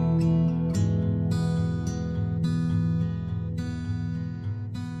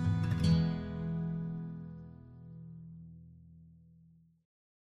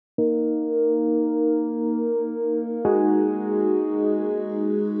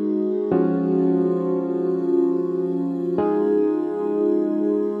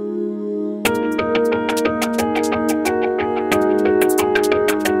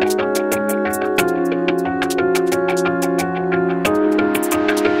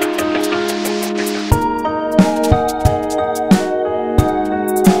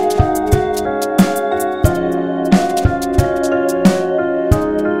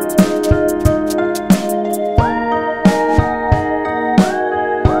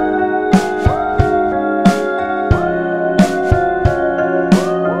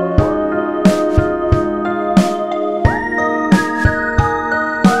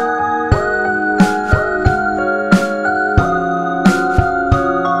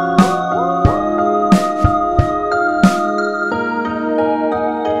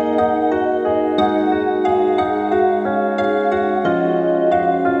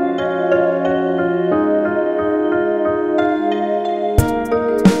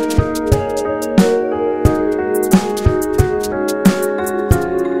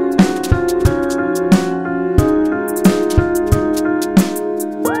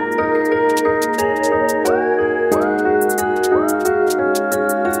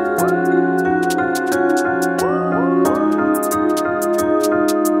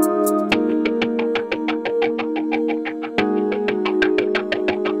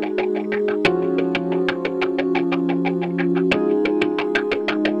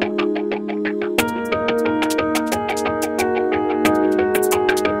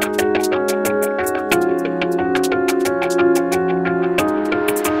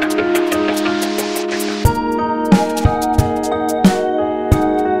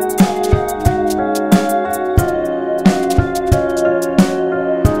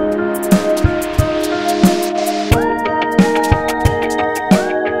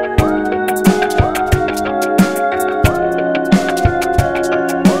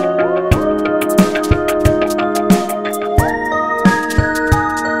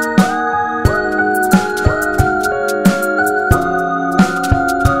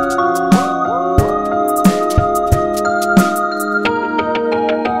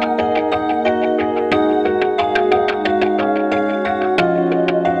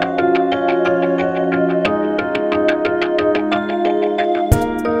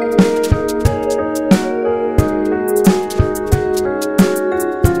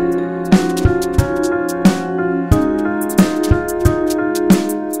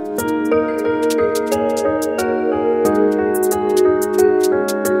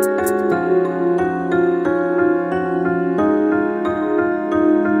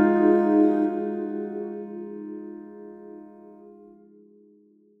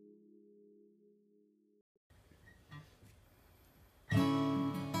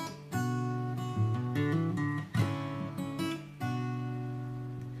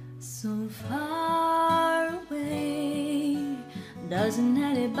 so far away. Doesn't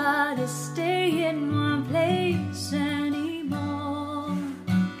anybody stay in one place anymore?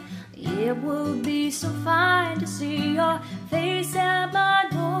 It would be so fine to see your face at my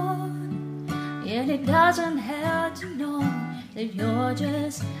door, and it doesn't hurt to know that you're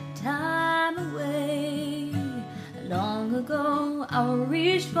just time away. Long ago I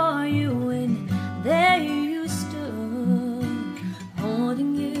reached for you and there you stood.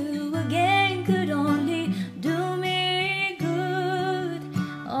 Holding you again could only do me good.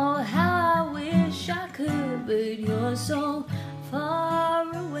 Oh, how I wish I could, but you're so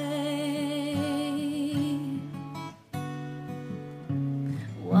far away.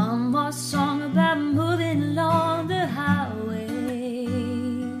 One more song about moving along the highway.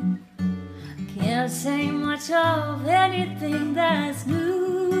 Can't say much of anything that's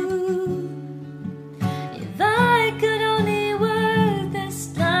new. If I could only work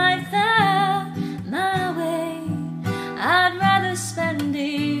this life out my way, I'd rather spend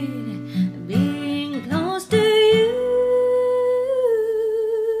it being close to you.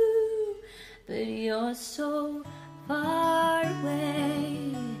 But you're so far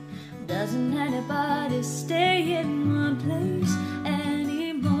away. Doesn't anybody stay in one place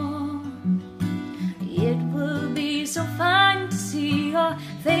anymore? It would be so fun to see your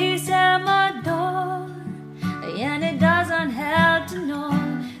face at my door, and it doesn't hurt to know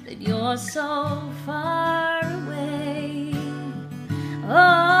that you're so far away.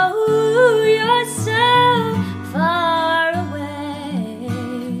 Oh, you're so far away.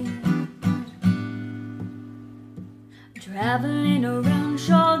 Traveling around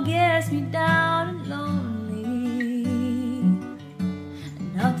sure gets me down and lonely.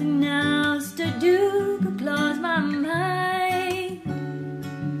 Nothing else to do but close my mind.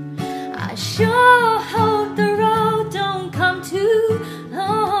 I sure hope the road don't come too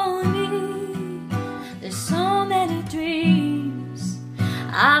lonely. There's so many dreams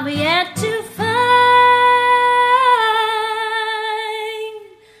I've yet to find,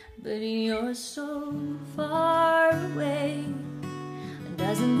 but you're so far away.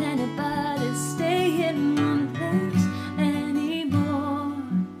 Doesn't anybody stay in one place anymore?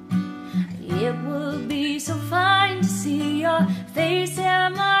 It would be so fine to see your face at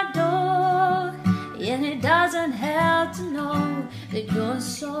my door, and it doesn't help to know that you're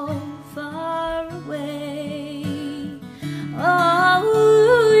so far away. Oh,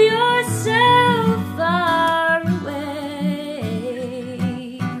 you're so far away.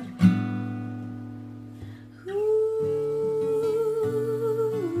 Ooh,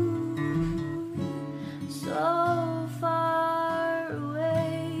 so far away.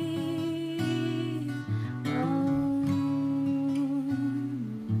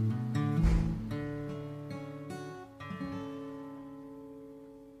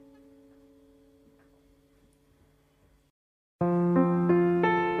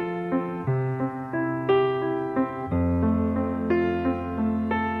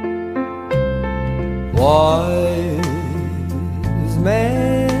 Wise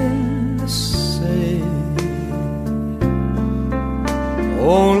men say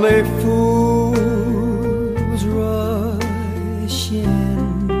only fools rush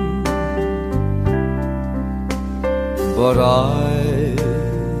in, but I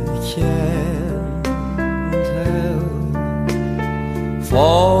can't help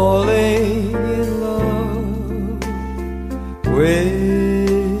falling in love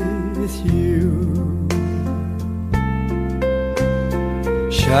with you.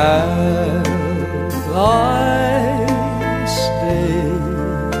 Shall I stay?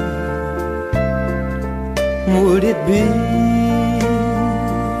 Would it be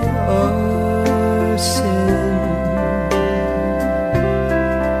a sin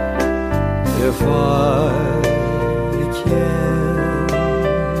if I can't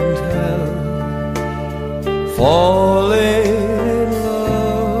help falling in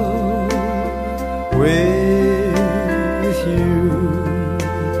love with you?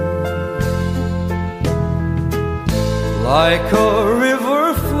 Like a river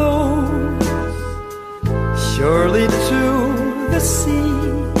flows surely to the sea,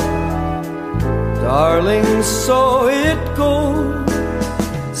 darling, so it goes.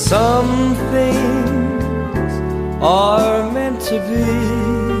 Some things are meant to be.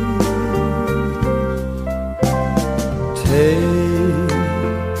 Take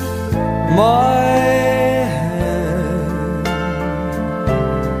my hand,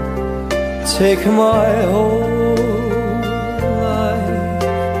 take my whole life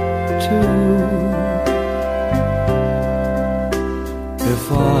too. If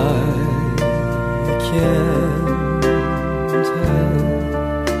I can't help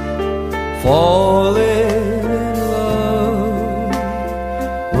falling in love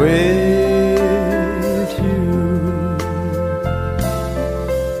with you.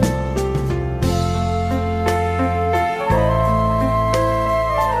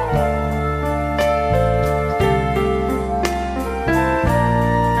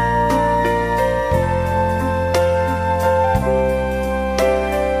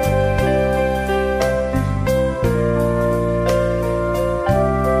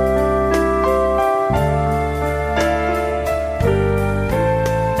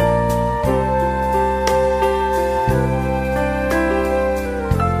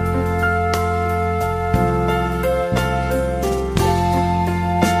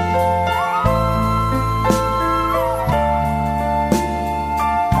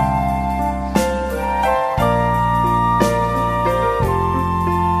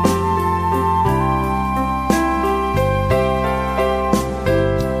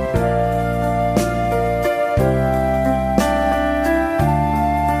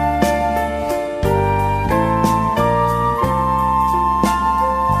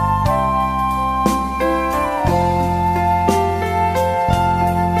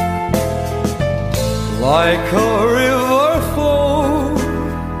 Like a river flows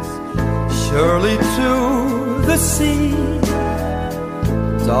surely to the sea,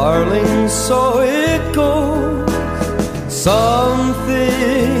 darling, so it goes. Some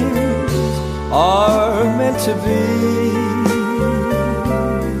things are meant to be.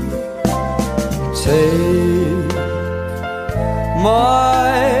 Take my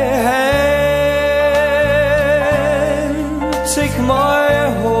hand, take my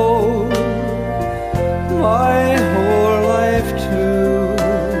whole life too.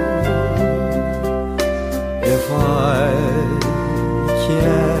 If I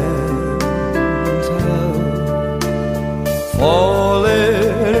can't help falling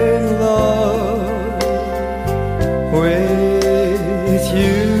in love with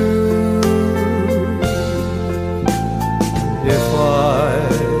you, if I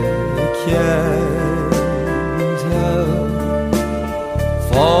can't help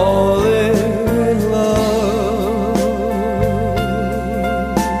falling in love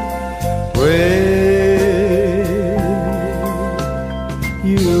with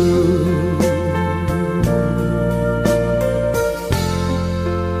you.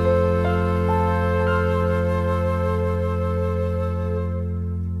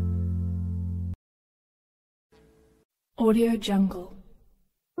 Audio Jungle.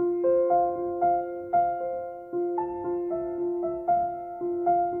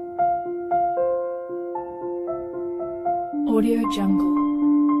 Audio Jungle.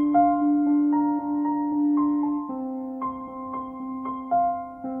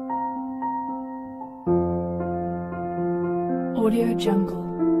 Audio Jungle.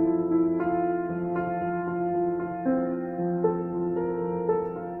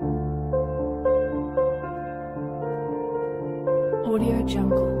 Audio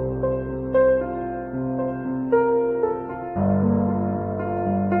Jungle.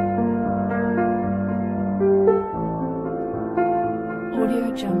 Audio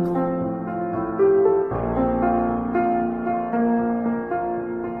Jungle.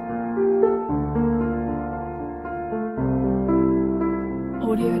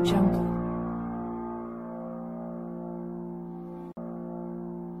 Audio Jungle.